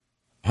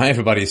Hi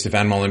everybody,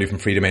 Stefan Molyneux from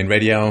Free Domain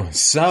Radio.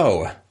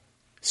 So,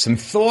 some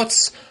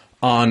thoughts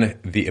on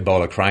the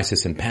Ebola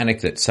crisis and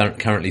panic that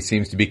currently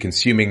seems to be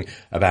consuming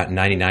about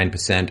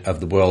 99% of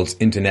the world's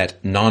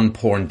internet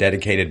non-porn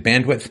dedicated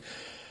bandwidth.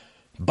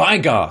 By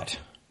God,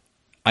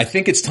 I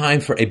think it's time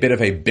for a bit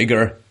of a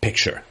bigger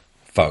picture,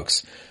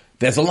 folks.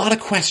 There's a lot of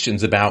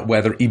questions about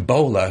whether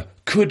Ebola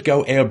could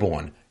go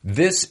airborne.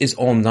 This is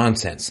all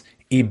nonsense.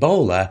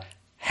 Ebola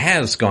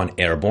has gone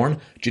airborne.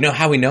 Do you know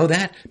how we know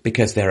that?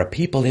 Because there are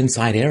people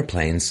inside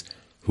airplanes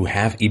who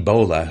have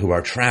Ebola who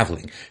are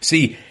traveling.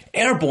 See,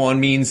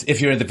 airborne means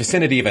if you're in the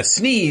vicinity of a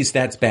sneeze,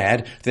 that's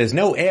bad. There's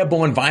no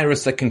airborne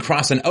virus that can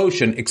cross an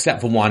ocean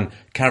except for one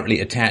currently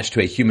attached to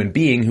a human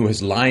being who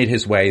has lied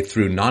his way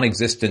through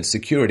non-existent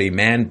security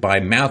manned by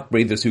mouth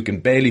breathers who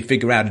can barely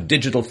figure out a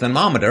digital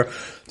thermometer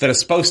that is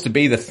supposed to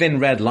be the thin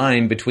red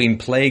line between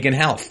plague and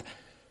health.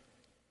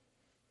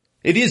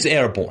 It is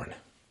airborne.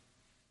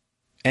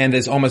 And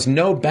there's almost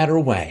no better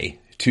way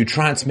to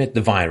transmit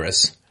the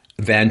virus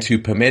than to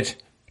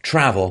permit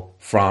travel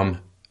from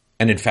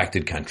an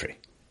infected country.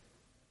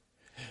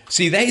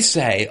 See, they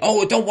say,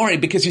 oh, don't worry,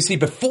 because you see,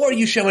 before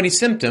you show any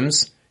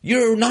symptoms,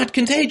 you're not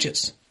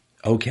contagious.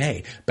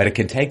 Okay, but it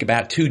can take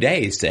about 2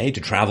 days, say, to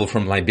travel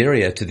from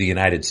Liberia to the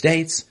United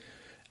States.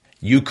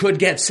 You could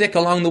get sick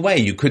along the way.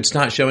 You could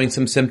start showing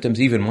some symptoms,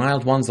 even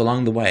mild ones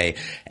along the way.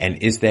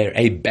 And is there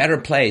a better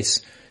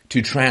place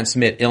to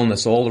transmit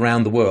illness all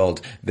around the world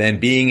than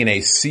being in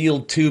a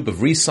sealed tube of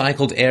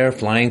recycled air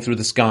flying through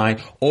the sky,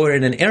 or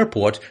in an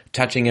airport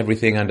touching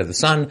everything under the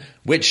sun,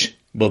 which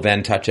will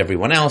then touch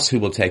everyone else who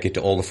will take it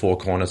to all the four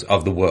corners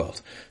of the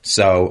world.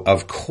 So,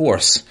 of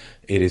course,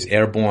 it is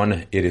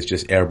airborne. It is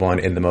just airborne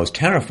in the most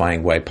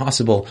terrifying way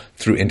possible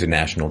through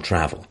international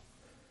travel.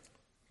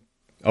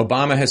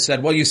 Obama has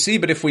said, well, you see,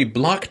 but if we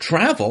block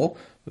travel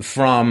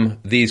from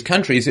these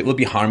countries, it will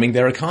be harming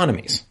their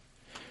economies.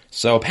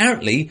 So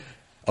apparently,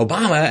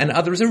 Obama and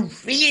others are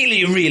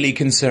really, really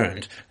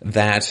concerned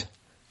that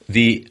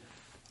the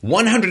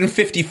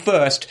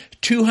 151st,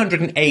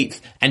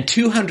 208th, and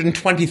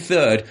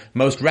 223rd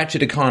most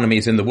wretched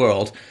economies in the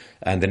world,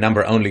 and the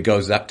number only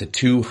goes up to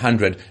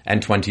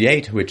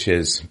 228, which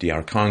is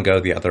DR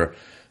Congo, the other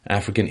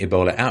African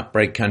Ebola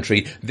outbreak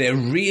country, they're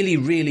really,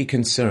 really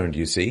concerned,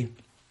 you see,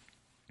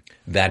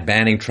 that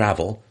banning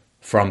travel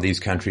from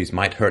these countries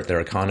might hurt their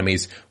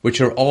economies,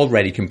 which are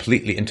already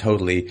completely and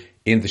totally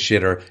in the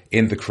shitter,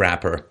 in the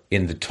crapper,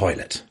 in the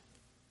toilet,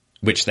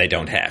 which they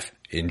don't have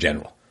in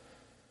general.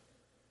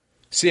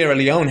 Sierra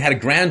Leone had a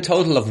grand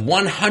total of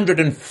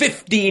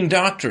 115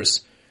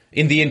 doctors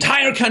in the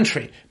entire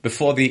country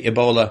before the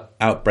Ebola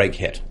outbreak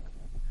hit.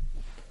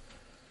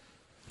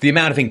 The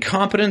amount of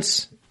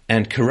incompetence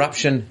and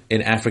corruption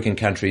in African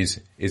countries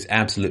is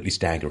absolutely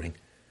staggering.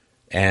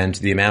 And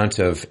the amount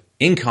of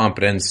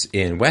incompetence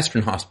in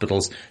Western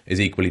hospitals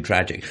is equally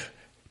tragic.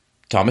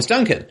 Thomas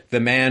Duncan, the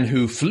man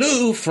who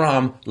flew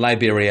from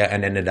Liberia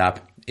and ended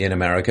up in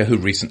America, who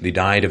recently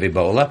died of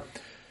Ebola,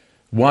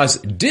 was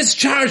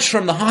discharged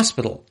from the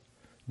hospital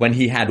when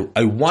he had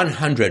a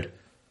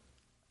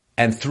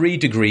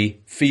 103-degree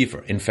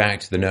fever. In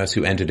fact, the nurse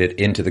who entered it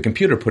into the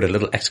computer put a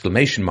little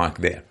exclamation mark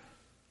there.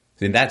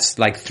 And that's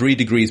like 3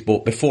 degrees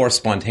before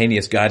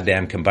spontaneous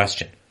goddamn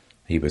combustion.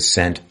 He was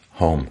sent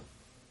home.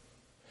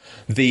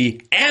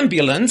 The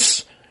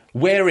ambulance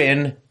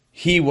wherein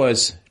he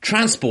was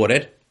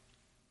transported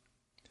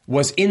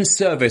was in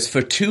service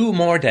for 2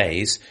 more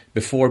days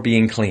before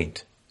being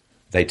cleaned.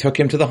 They took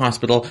him to the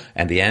hospital,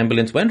 and the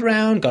ambulance went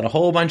around, got a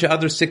whole bunch of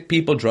other sick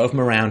people, drove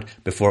him around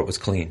before it was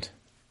cleaned.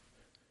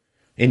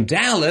 In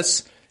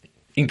Dallas,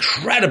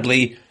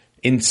 incredibly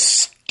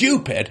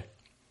stupid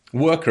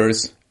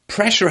workers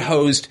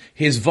pressure-hosed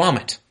his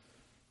vomit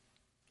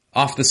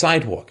off the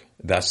sidewalk,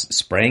 thus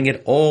spraying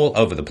it all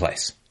over the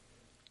place.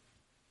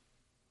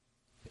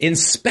 In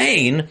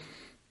Spain,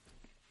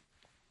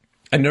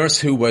 a nurse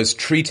who was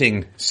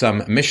treating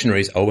some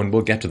missionaries, and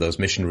we'll get to those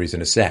missionaries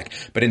in a sec,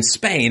 but in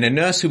Spain, a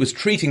nurse who was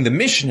treating the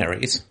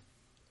missionaries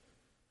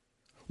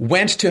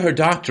went to her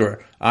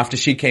doctor after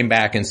she came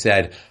back and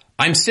said,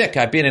 I'm sick,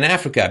 I've been in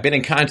Africa, I've been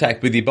in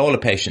contact with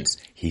Ebola patients.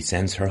 He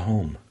sends her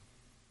home.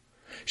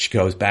 She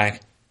goes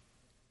back,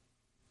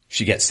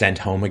 she gets sent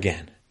home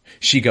again.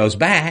 She goes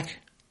back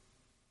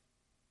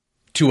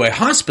to a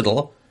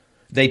hospital.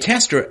 They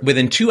test her.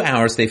 Within 2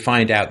 hours, they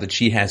find out that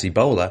she has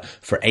Ebola.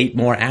 For 8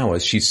 more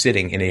hours, she's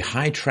sitting in a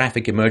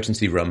high-traffic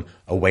emergency room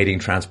awaiting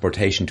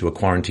transportation to a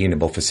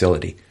quarantinable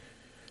facility.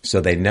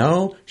 So they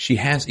know she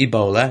has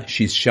Ebola.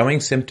 She's showing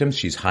symptoms.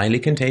 She's highly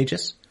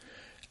contagious.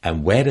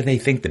 And where do they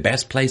think the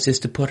best place is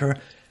to put her?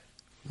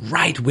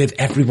 Right with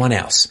everyone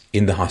else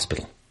in the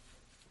hospital.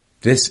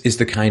 This is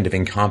the kind of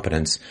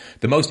incompetence.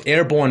 The most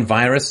airborne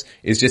virus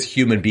is just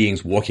human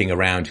beings walking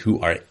around who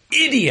are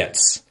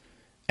idiots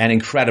and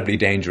incredibly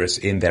dangerous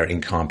in their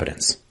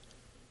incompetence.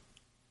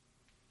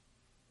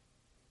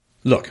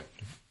 Look,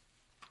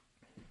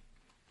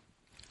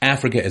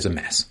 Africa is a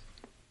mess.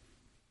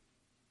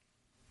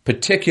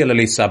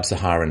 Particularly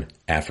sub-Saharan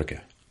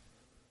Africa.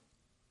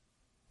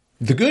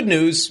 The good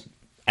news,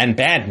 and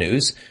bad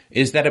news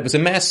is that it was a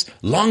mess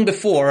long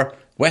before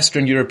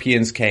Western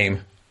Europeans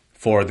came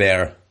for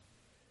their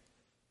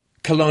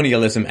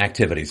colonialism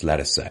activities,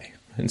 let us say.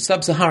 In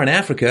sub-Saharan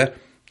Africa,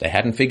 they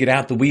hadn't figured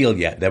out the wheel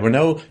yet. There were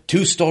no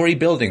two-story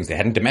buildings. They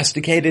hadn't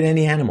domesticated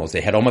any animals. They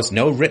had almost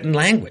no written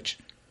language.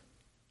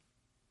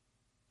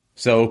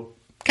 So,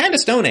 kind of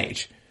Stone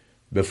Age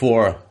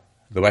before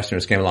the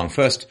Westerners came along.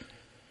 First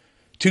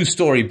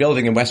two-story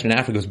building in Western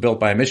Africa was built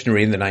by a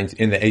missionary in the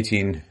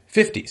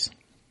 1850s.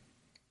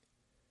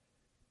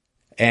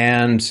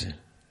 And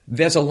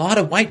there's a lot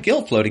of white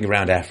guilt floating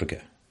around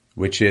Africa,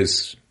 which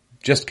is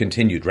just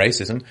continued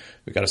racism.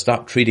 We've got to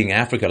stop treating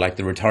Africa like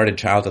the retarded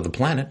child of the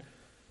planet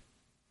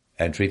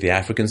and treat the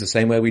Africans the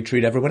same way we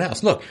treat everyone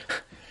else. Look,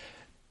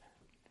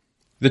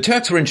 the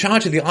Turks were in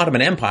charge of the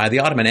Ottoman Empire. The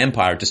Ottoman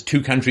Empire, just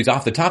two countries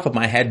off the top of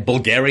my head,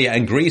 Bulgaria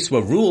and Greece,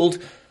 were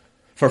ruled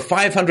for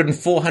 500 and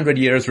 400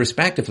 years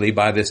respectively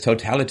by this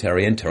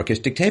totalitarian Turkish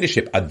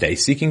dictatorship. Are they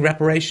seeking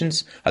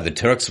reparations? Are the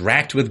Turks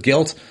racked with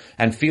guilt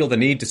and feel the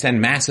need to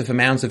send massive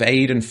amounts of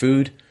aid and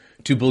food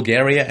to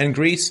Bulgaria and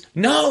Greece?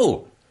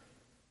 No!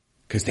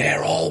 Because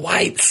they're all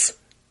whites.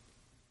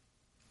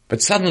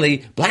 But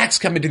suddenly, blacks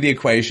come into the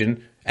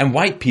equation and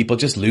white people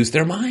just lose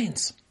their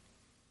minds.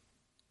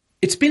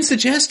 It's been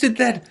suggested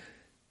that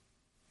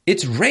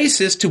it's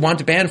racist to want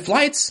to ban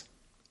flights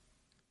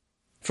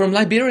from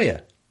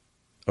Liberia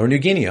or New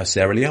Guinea or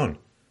Sierra Leone.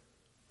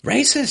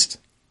 Racist.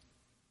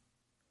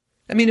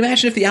 I mean,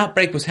 imagine if the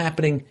outbreak was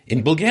happening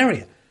in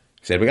Bulgaria.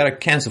 Said, we got to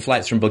cancel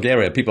flights from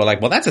Bulgaria. People are like,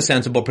 well, that's a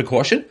sensible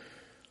precaution.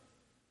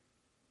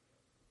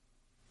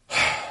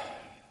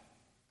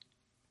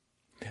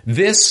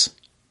 This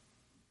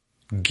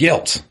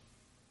guilt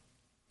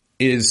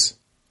is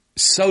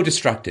so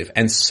destructive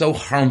and so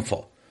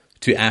harmful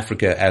to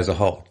Africa as a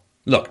whole.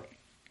 Look,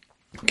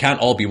 it can't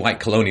all be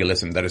white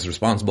colonialism that is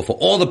responsible for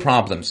all the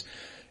problems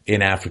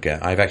in Africa.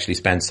 I've actually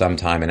spent some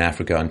time in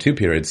Africa on 2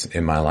 periods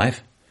in my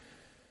life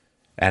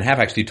and have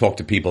actually talked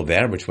to people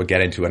there, which we'll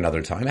get into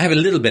another time. I have a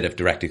little bit of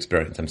direct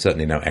experience. I'm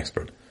certainly no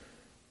expert.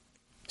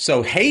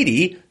 So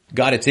Haiti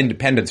got its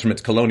independence from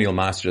its colonial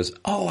masters,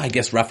 I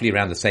guess roughly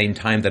around the same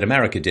time that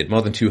America did,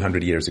 more than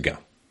 200 years ago.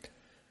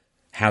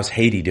 How's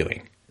Haiti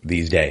doing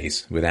these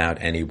days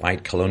without any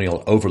white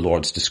colonial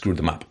overlords to screw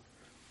them up?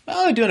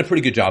 Well, they're doing a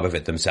pretty good job of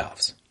it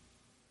themselves.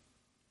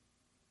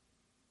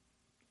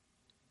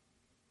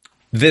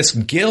 This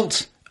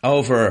guilt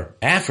over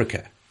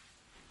Africa,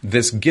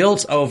 this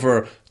guilt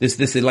over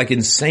this like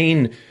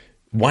insane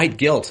white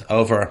guilt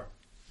over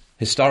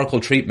historical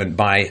treatment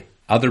by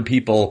other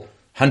people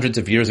hundreds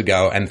of years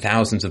ago and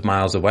thousands of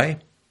miles away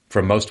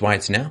from most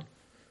whites now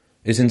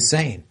is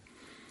insane.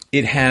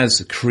 It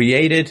has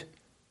created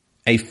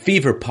a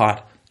fever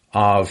pot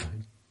of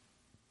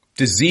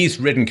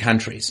disease-ridden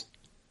countries.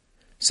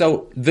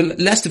 So the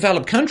less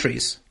developed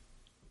countries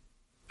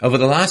over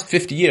the last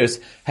 50 years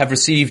have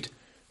received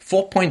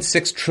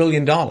 $4.6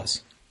 trillion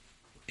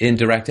in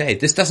direct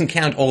aid. This doesn't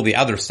count all the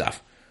other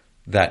stuff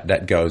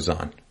that goes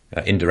on,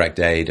 indirect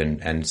aid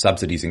and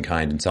subsidies in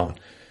kind and so on.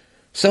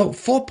 So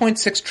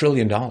 $4.6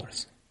 trillion.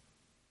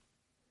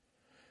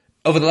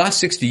 Over the last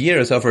 60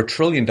 years, over $1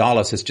 trillion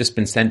has just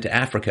been sent to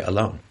Africa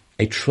alone.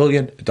 $1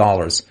 trillion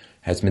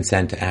has been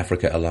sent to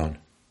Africa alone.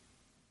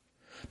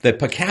 The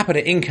per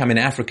capita income in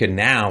Africa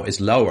now is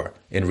lower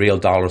in real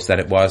dollars than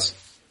it was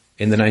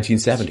in the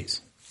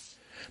 1970s.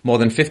 More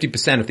than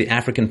 50% of the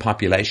African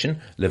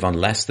population live on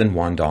less than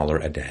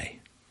 $1 a day.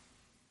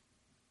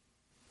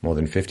 More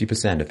than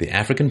 50% of the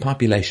African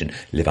population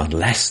live on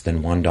less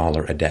than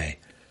 $1 a day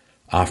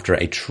after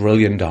 $1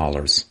 trillion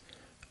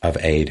of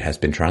aid has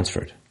been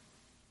transferred.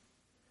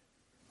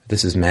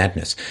 This is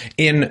madness.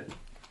 In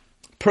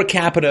per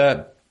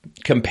capita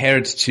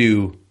compared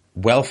to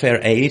welfare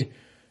aid,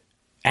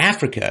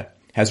 Africa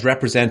has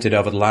represented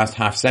over the last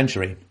half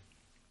century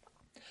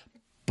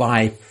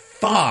by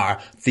far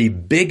the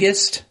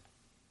biggest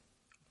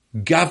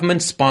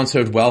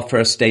government-sponsored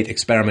welfare state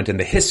experiment in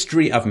the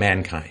history of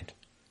mankind.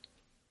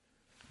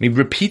 Let me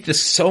repeat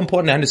this, so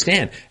important to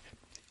understand.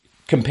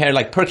 Compare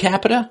like per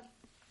capita,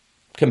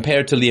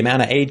 compared to the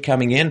amount of aid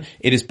coming in,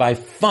 it is by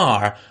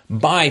far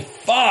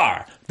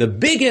the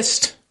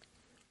biggest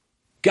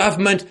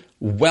government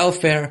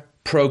welfare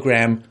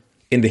program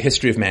in the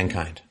history of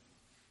mankind.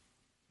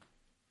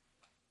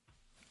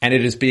 And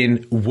it has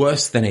been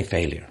worse than a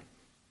failure.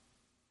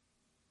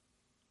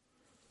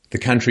 The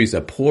countries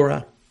are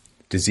poorer,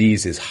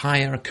 disease is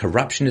higher,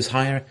 corruption is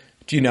higher.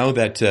 Do you know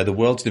that the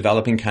world's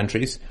developing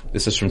countries,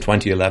 this is from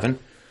 2011,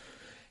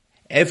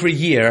 every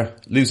year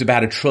lose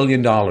about $1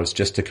 trillion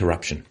just to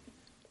corruption?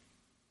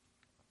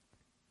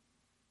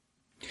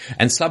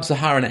 And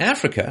sub-Saharan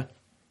Africa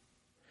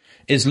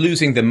is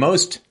losing the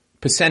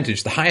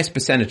highest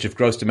percentage of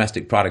gross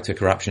domestic product to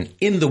corruption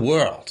in the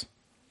world.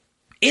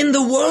 In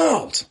the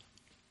world!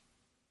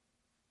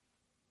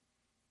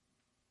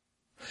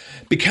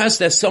 Because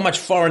there's so much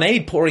foreign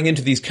aid pouring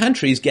into these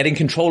countries, getting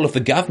control of the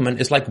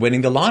government is like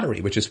winning the lottery,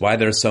 which is why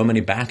there are so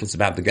many battles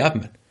about the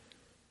government.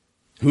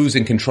 Who's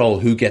in control?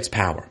 Who gets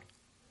power?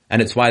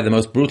 And it's why the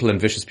most brutal and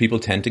vicious people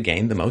tend to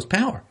gain the most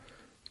power.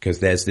 because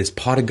there's this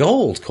pot of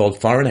gold called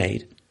foreign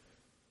aid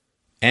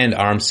and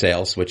arms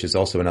sales, which is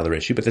also another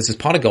issue. But there's this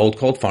pot of gold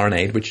called foreign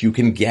aid, which you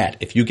can get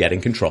if you get in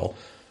control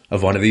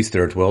of one of these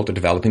third world or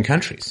developing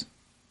countries.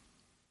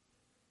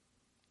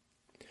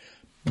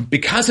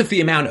 Because of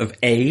the amount of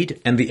aid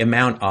and the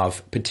amount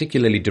of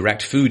particularly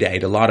direct food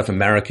aid, a lot of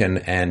American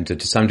and to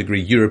some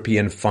degree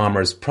European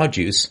farmers'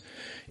 produce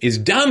is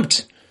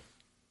dumped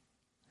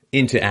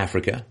into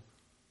Africa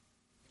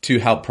to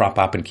help prop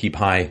up and keep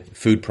high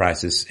food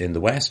prices in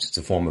the West. It's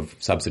a form of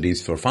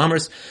subsidies for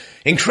farmers.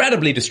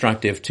 Incredibly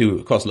destructive to,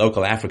 of course,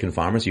 local African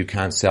farmers. You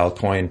can't sell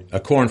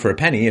corn for a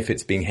penny if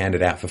it's being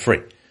handed out for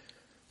free.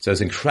 So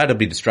it's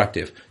incredibly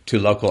destructive to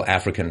local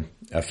African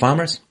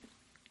farmers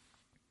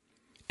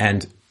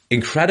and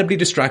incredibly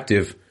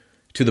destructive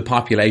to the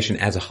population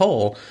as a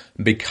whole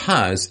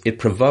because it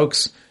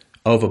provokes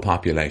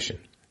overpopulation.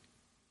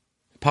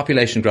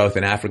 Population growth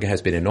in Africa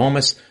has been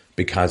enormous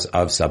because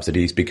of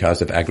subsidies,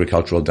 because of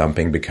agricultural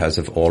dumping, because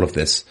of all of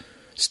this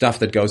stuff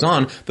that goes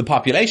on. The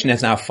population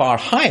is now far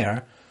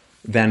higher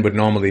than would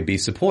normally be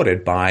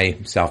supported by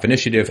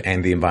self-initiative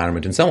and the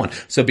environment and so on.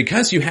 So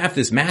because you have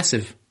this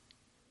massive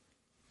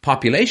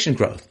population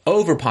growth,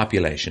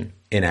 overpopulation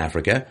in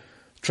Africa,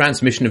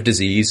 transmission of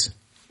disease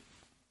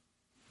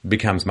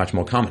becomes much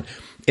more common.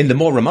 In the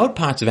more remote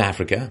parts of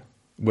Africa,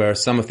 where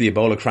some of the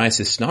Ebola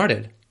crisis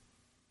started,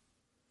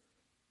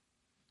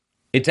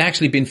 it's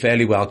actually been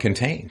fairly well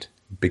contained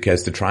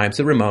because the tribes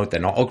are remote. They're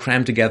not all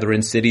crammed together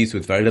in cities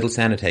with very little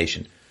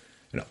sanitation.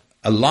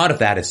 A lot of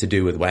that is to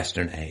do with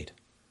Western aid.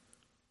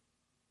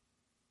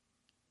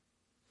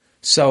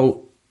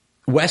 So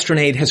Western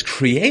aid has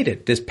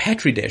created this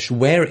petri dish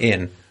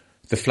wherein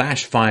the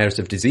flash fires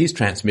of disease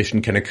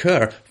transmission can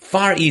occur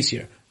far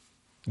easier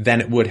than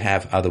it would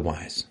have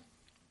otherwise.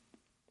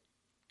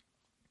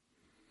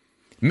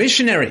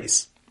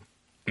 Missionaries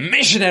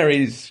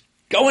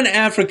going to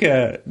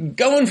Africa,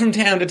 going from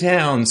town to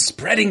town,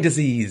 spreading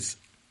disease.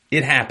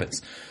 It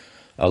happens.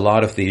 A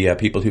lot of the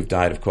people who've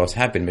died, of course,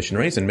 have been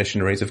missionaries, and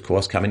missionaries, of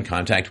course, come in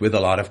contact with a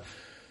lot of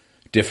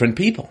different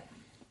people.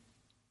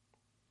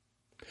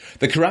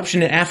 The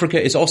corruption in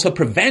Africa is also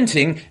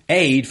preventing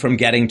aid from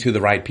getting to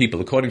the right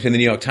people. According to the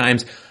New York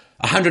Times,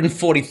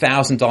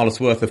 $140,000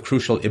 worth of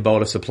crucial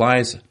Ebola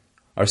supplies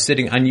are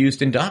sitting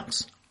unused in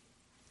docks.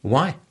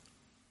 Why?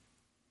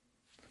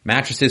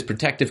 Mattresses,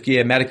 protective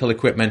gear, medical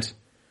equipment,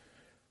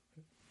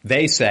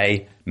 they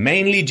say,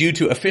 mainly due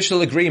to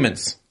official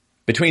agreements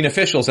between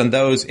officials and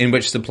those who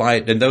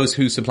supplied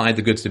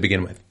the goods to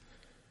begin with.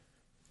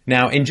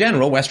 Now, in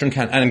general,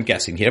 and I'm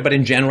guessing here, but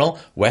in general,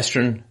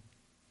 Western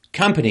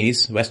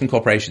companies, Western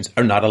corporations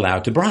are not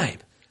allowed to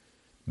bribe.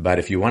 But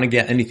if you want to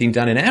get anything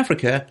done in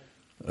Africa,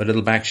 a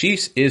little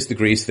baksheesh is the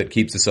grease that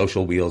keeps the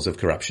social wheels of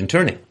corruption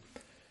turning.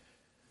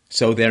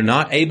 So they're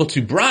not able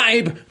to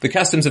bribe the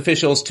customs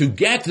officials to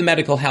get the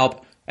medical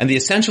help and the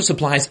essential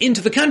supplies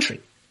into the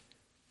country.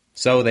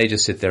 So they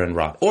just sit there and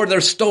rot. Or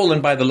they're stolen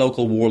by the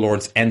local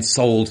warlords and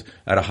sold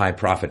at a high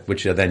profit,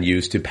 which are then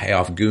used to pay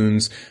off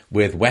goons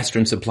with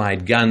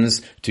Western-supplied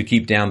guns to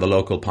keep down the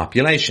local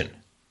population.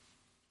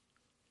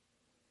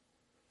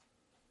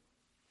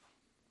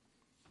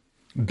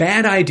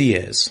 Bad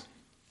ideas,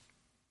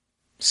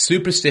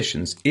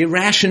 superstitions,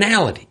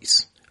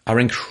 irrationalities are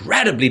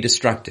incredibly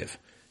destructive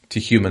to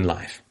human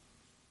life.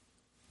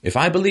 If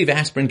I believe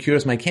aspirin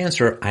cures my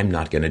cancer, I'm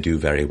not going to do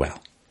very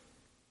well.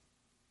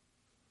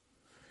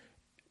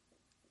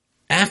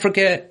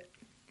 Africa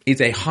is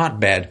a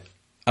hotbed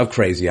of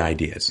crazy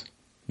ideas.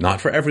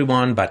 Not for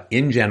everyone, but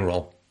in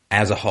general,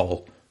 as a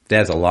whole,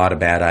 there's a lot of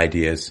bad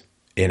ideas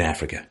in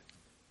Africa.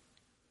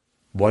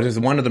 What is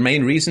one of the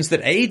main reasons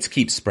that AIDS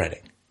keeps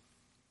spreading?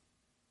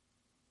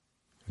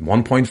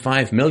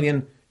 1.5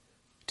 million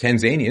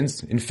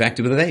Tanzanians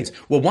infected with AIDS.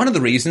 Well, one of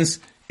the reasons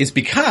is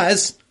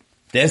because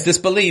there's this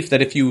belief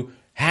that if you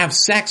have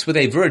sex with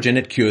a virgin,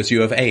 it cures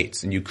you of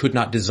AIDS. And you could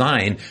not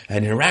design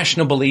an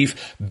irrational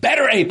belief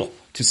better able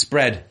to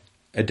spread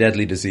a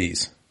deadly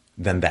disease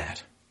than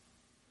that.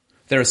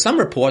 There are some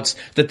reports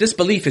that this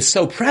belief is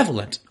so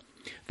prevalent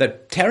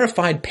that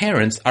terrified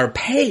parents are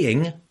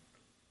paying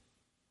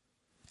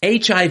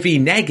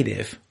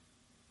HIV-negative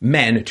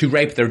men to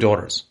rape their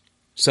daughters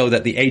so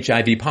that the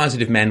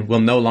HIV-positive men will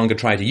no longer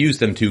try to use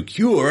them to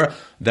cure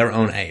their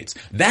own AIDS.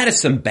 That is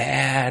some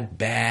bad,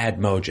 bad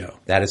mojo.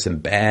 That is some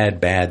bad,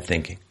 bad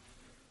thinking.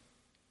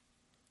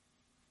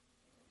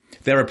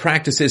 There are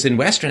practices in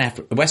West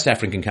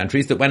African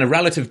countries that when a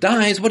relative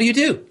dies, what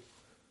do?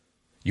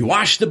 You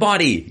wash the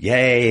body.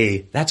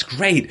 Yay. That's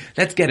great.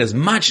 Let's get as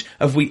much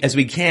as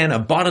we can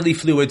of bodily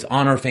fluids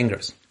on our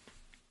fingers.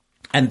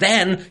 And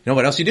then, you know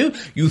what else you do?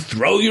 You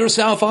throw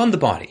yourself on the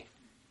body.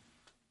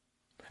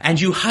 And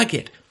you hug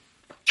it.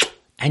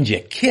 And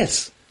you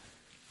kiss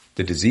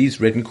the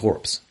disease-ridden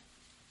corpse.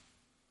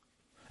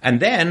 And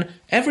then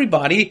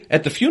everybody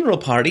at the funeral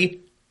party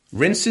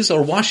rinses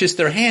or washes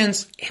their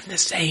hands in the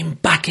same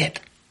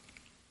bucket.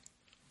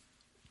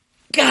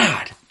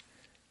 God!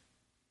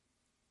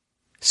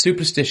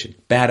 Superstition,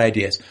 bad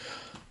ideas.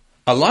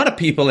 A lot of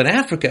people in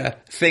Africa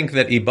think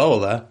that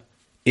Ebola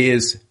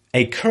is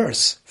a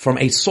curse from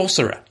a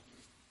sorcerer.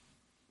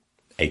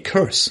 A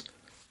curse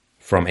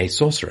from a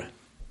sorcerer.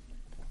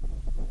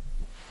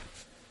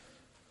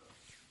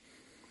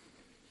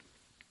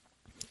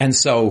 And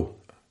so,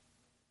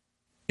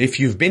 if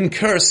you've been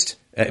cursed,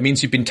 it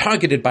means you've been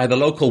targeted by the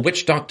local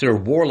witch doctor,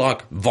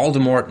 warlock,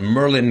 Voldemort,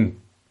 Merlin,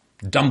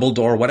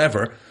 Dumbledore,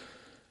 whatever.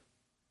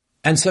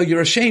 And so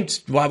you're ashamed.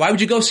 Why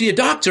would you go see a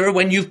doctor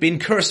when you've been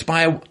cursed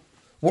by a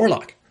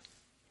warlock?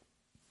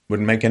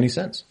 Wouldn't make any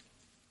sense.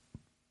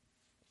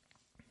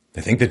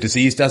 They think that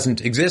disease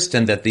doesn't exist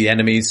and that the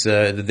enemies,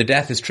 the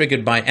death is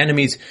triggered by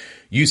enemies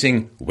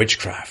using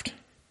witchcraft.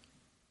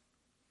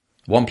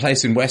 One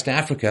place in West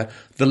Africa,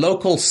 the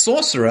local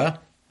sorcerer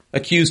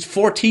accused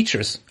 4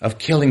 teachers of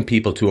killing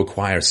people to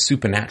acquire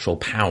supernatural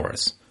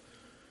powers.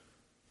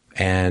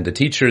 And the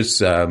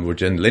teachers were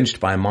then lynched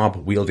by a mob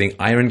wielding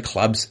iron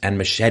clubs and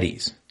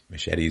machetes.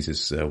 Machetes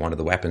is one of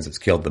the weapons that's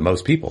killed the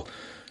most people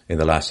in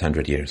the last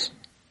 100 years.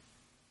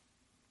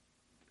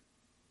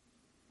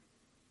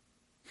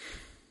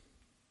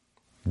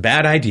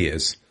 Bad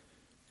ideas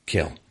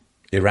kill.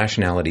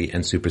 Irrationality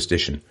and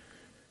superstition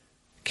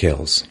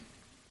kills.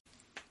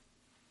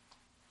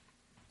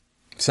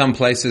 Some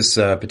places,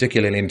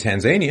 particularly in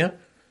Tanzania,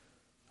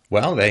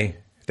 well, they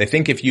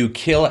think if you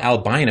kill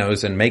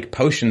albinos and make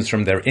potions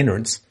from their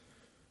innards,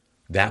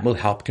 that will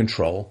help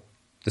control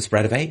the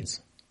spread of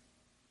AIDS.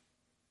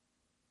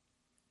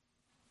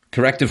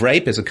 Corrective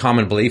rape is a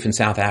common belief in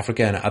South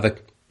Africa and other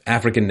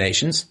African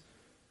nations.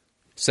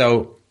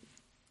 So,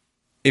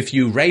 if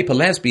you rape a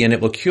lesbian, it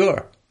will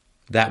cure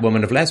that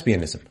woman of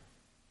lesbianism.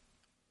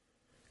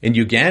 In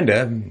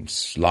Uganda,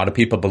 a lot of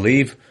people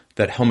believe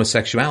that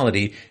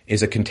homosexuality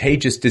is a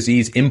contagious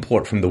disease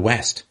import from the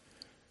West.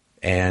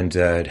 And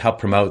it helped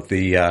promote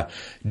the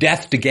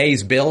Death to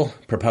Gays bill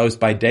proposed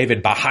by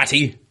David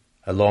Bahati,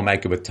 a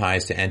lawmaker with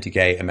ties to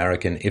anti-gay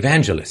American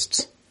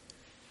evangelists.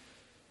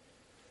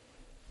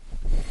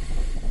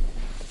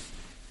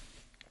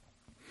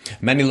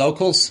 Many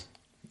locals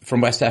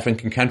from West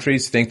African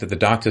countries think that the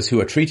doctors who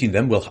are treating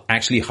them will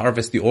actually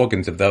harvest the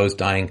organs of those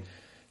dying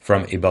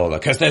from Ebola.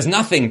 Because there's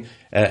nothing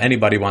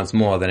anybody wants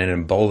more than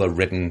an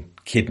Ebola-ridden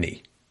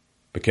kidney.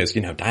 Because,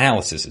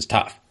 dialysis is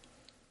tough.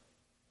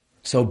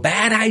 So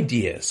bad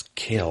ideas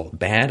kill.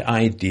 Bad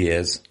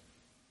ideas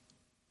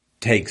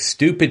take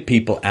stupid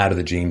people out of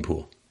the gene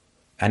pool.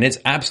 And it's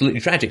absolutely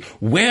tragic.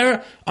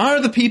 Where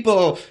are the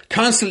people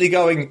constantly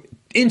going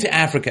into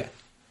Africa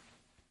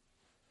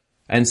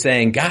and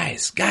saying,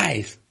 guys,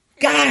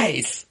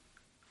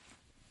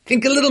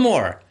 think a little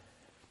more.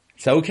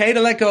 It's okay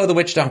to let go of the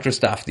witch doctor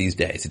stuff these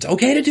days. It's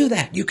okay to do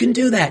that. You can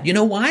do that. You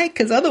know why?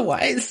 Because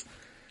otherwise,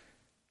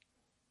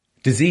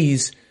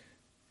 disease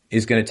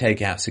is going to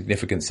take out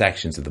significant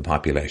sections of the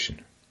population.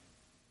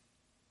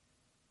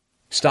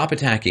 Stop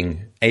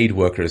attacking aid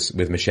workers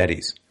with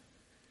machetes.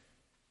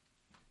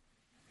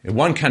 In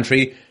one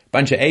country, a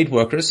bunch of aid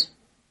workers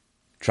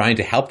trying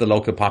to help the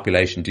local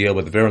population deal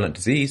with a virulent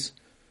disease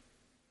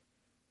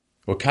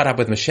were cut up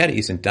with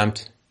machetes and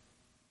dumped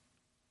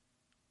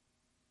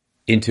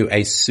into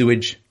a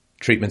sewage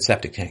treatment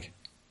septic tank.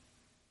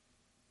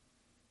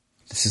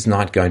 This is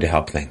not going to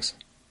help things.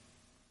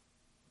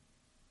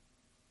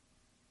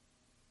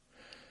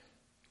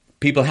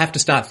 People have to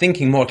start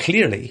thinking more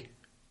clearly,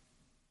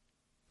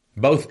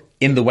 both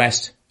in the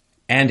West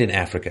and in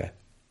Africa,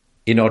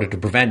 in order to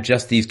prevent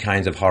just these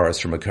kinds of horrors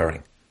from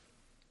occurring.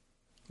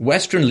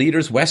 Western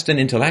leaders, Western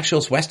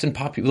intellectuals,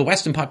 the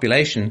Western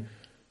population,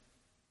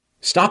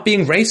 stop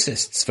being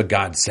racists, for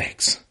God's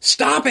sakes.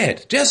 Stop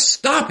it! Just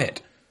stop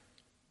it!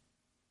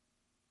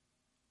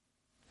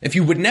 If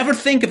you would never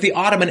think of the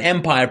Ottoman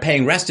Empire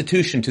paying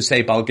restitution to,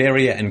 say,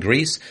 Bulgaria and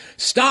Greece,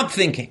 stop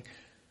thinking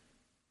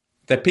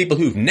that people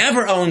who've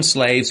never owned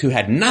slaves, who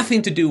had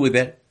nothing to do with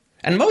it,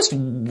 and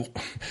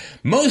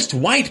most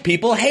white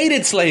people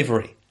hated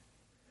slavery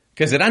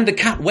because it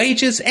undercut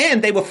wages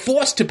and they were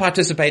forced to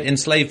participate in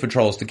slave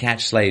patrols to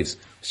catch slaves.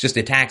 It's just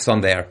a tax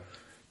on their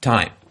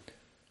time.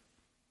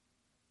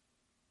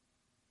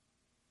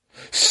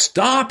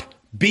 Stop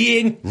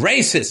being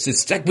racist.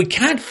 It's like we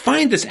can't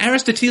find this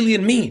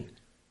Aristotelian mean.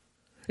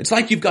 It's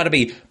like you've got to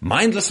be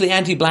mindlessly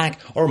anti-black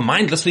or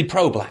mindlessly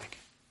pro-black.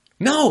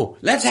 No,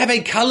 let's have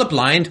a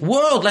colorblind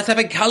world. Let's have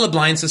a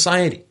colorblind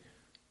society.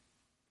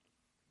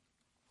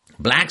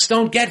 Blacks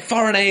don't get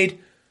foreign aid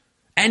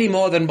any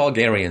more than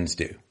Bulgarians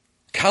do.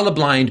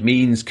 Colorblind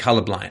means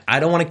colorblind. I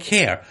don't want to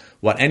care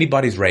what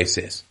anybody's race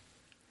is.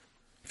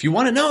 If you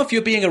want to know if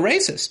you're being a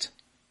racist,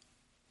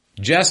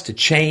 just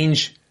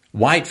change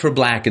white for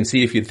black and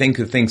see if you think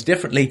of things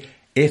differently.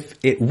 If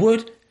it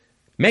would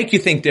make you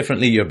think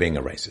differently, you're being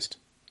a racist.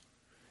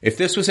 If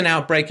this was an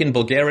outbreak in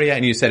Bulgaria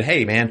and you said,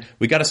 hey man,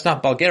 we got to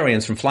stop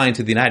Bulgarians from flying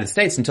to the United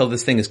States until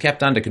this thing is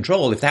kept under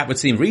control, if that would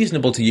seem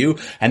reasonable to you,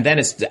 and then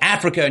it's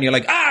Africa and you're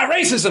like,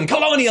 racism,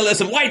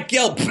 colonialism, white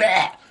guilt,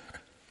 blah,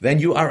 then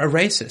you are a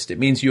racist. It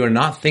means you are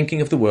not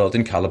thinking of the world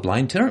in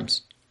colorblind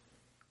terms.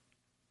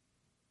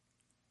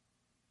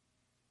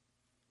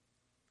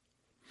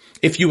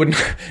 If you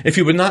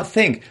would not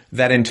think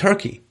that in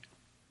Turkey,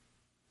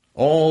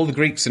 All the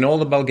Greeks and all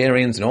the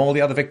Bulgarians and all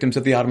the other victims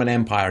of the Ottoman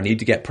Empire need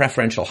to get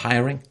preferential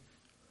hiring,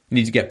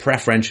 need to get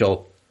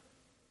preferential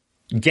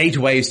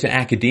gateways to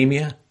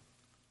academia,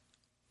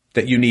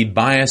 that you need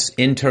bias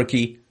in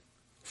Turkey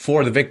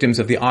for the victims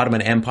of the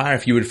Ottoman Empire,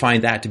 if you would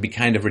find that to be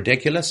kind of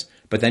ridiculous,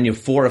 but then you're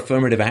for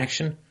affirmative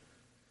action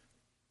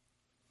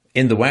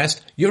in the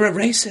West, you're a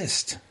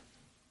racist.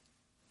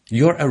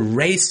 You're a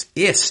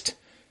racist.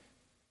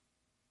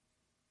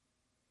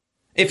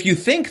 If you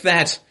think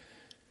that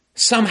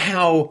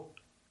somehow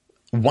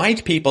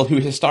white people who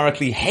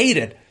historically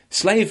hated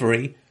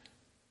slavery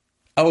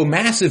owe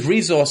massive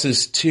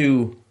resources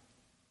to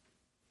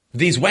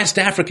these West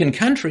African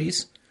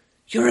countries,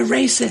 you're a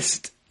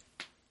racist.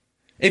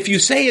 If you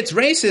say it's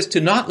racist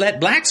to not let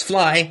blacks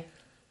fly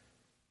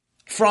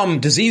from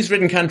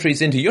disease-ridden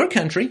countries into your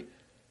country,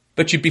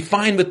 but you'd be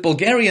fine with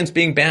Bulgarians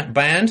being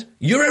banned,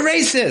 you're a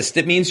racist.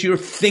 It means you're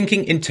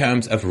thinking in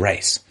terms of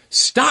race.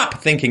 Stop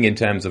thinking in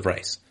terms of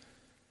race.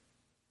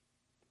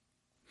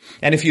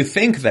 And if you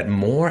think that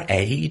more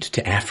aid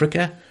to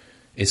Africa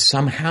is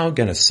somehow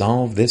going to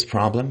solve this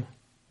problem,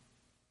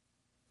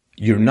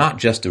 you're not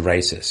just a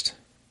racist.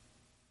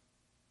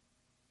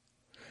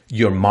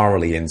 You're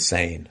morally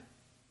insane.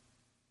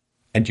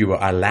 And you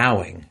are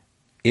allowing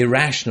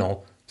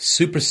irrational,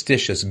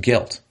 superstitious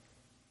guilt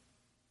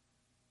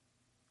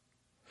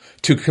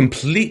to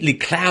completely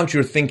cloud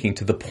your thinking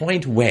to the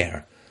point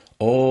where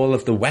all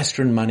of the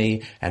Western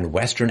money and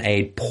Western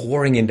aid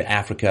pouring into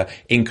Africa,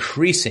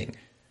 increasing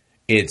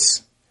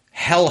its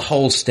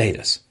hellhole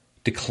status,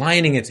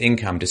 declining its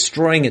income,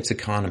 destroying its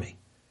economy,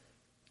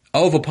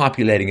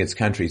 overpopulating its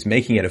countries,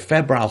 making it a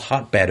febrile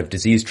hotbed of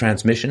disease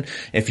transmission.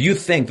 If you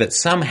think that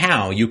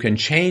somehow you can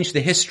change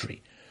the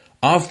history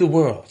of the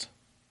world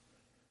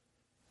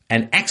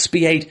and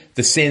expiate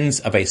the sins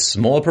of a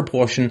small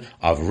proportion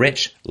of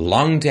rich,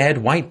 long-dead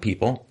white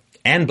people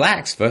and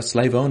blacks, first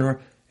slave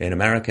owner in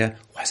America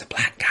was a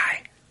black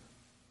guy.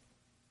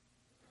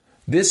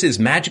 This is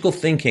magical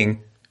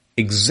thinking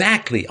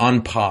exactly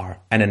on par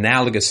and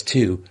analogous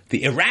to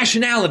the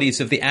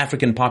irrationalities of the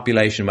African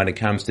population when it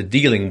comes to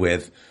dealing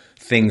with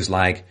things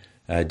like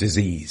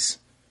disease.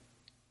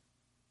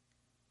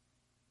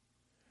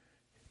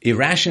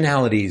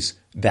 Irrationalities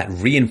that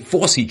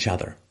reinforce each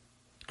other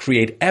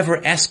create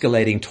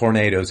ever-escalating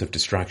tornadoes of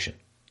destruction.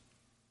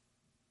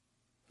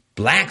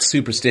 Black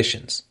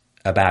superstitions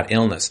about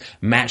illness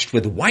matched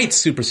with white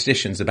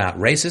superstitions about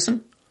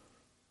racism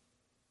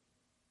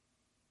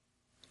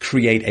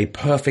create a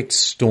perfect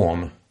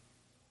storm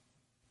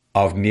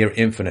of near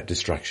infinite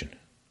destruction.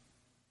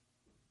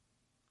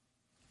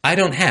 I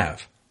don't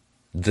have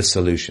the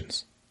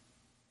solutions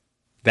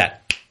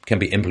that can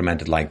be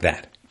implemented like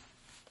that.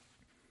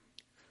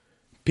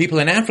 People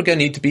in Africa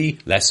need to be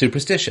less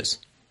superstitious.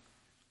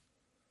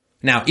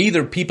 Now,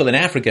 either people in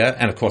Africa,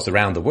 and of course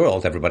around the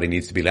world, everybody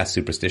needs to be less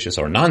superstitious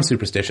or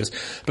non-superstitious,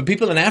 but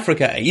people in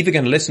Africa are either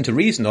going to listen to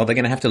reason or they're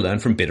going to have to learn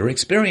from bitter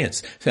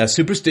experience.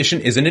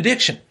 Superstition is an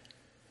addiction.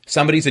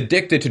 Somebody's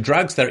addicted to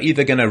drugs, they're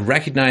either going to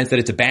recognize that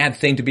it's a bad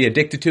thing to be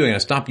addicted to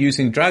and stop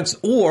using drugs,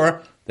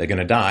 or they're going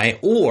to die,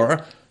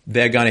 or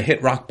they're going to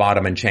hit rock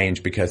bottom and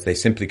change because they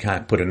simply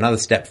can't put another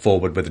step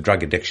forward with a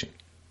drug addiction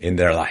in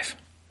their life.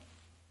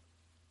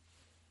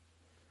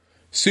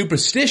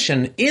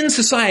 Superstition in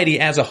society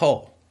as a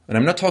whole, and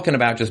I'm not talking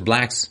about just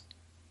blacks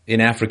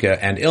in Africa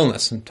and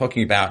illness, I'm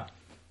talking about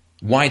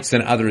whites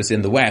and others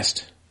in the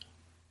West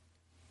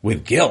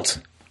with guilt.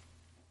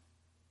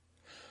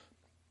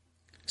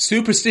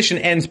 Superstition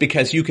ends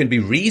because you can be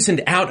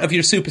reasoned out of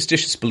your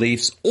superstitious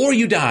beliefs, or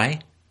you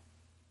die,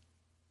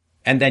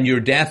 and then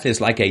your death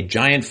is like a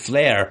giant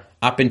flare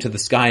up into the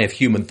sky of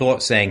human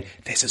thought saying,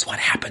 this is what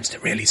happens to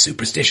really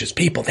superstitious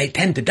people. They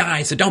tend to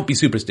die, so don't be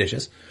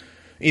superstitious.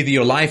 Either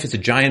your life is a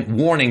giant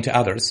warning to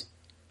others.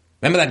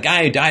 Remember that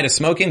guy who died of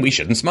smoking? We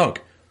shouldn't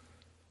smoke.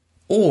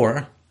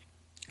 Or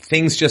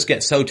things just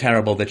get so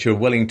terrible that you're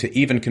willing to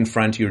even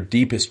confront your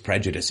deepest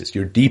prejudices,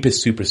 your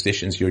deepest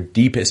superstitions, your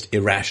deepest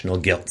irrational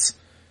guilts.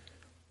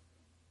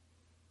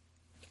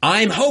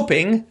 I'm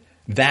hoping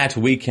that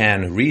we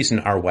can reason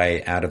our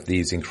way out of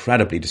these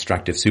incredibly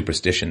destructive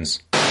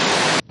superstitions.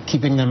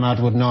 Keeping them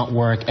out would not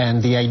work,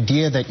 and the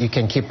idea that you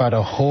can keep out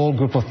a whole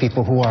group of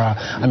people who are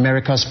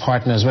America's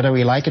partners, whether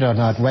we like it or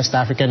not, West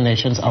African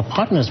nations are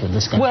partners with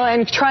this country. Well,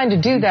 and trying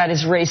to do that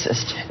is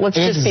racist. Let's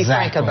just be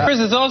frank about it.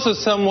 It's also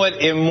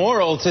somewhat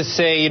immoral to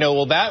say,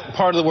 well, that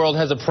part of the world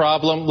has a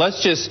problem.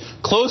 Let's just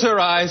close our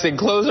eyes and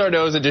close our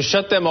nose and just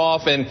shut them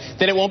off, and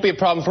then it won't be a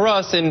problem for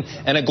us. And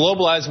in a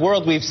globalized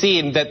world, we've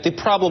seen that the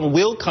problem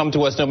will come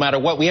to us no matter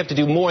what. We have to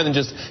do more than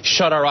just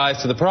shut our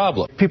eyes to the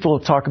problem. People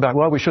talk about,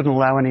 well, we shouldn't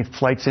allow any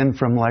flights in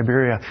from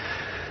Liberia.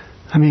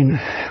 I mean,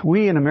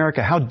 we in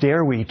America, how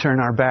dare we turn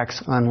our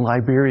backs on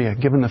Liberia,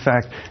 given the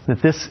fact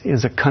that this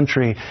is a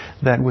country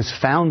that was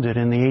founded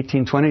in the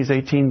 1820s,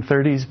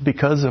 1830s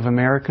because of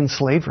American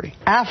slavery.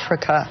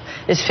 Africa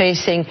is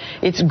facing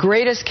its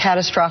greatest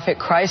catastrophic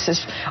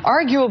crisis,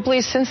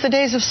 arguably since the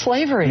days of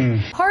slavery.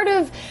 Part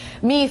of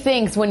me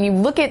thinks when you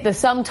look at the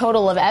sum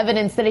total of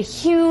evidence that a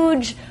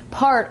huge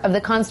part of the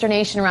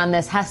consternation around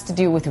this has to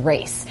do with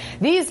race.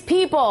 These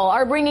people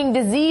are bringing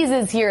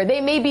diseases here.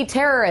 They may be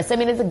terrorists. I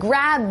mean, it's a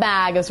grab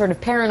bag of sort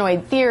of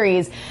paranoid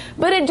theories,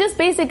 but it just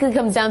basically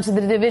comes down to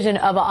the division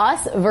of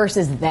us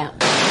versus them.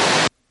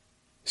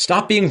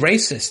 Stop being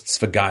racists,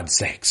 for God's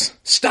sakes.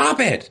 Stop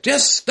it.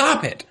 Just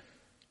stop it.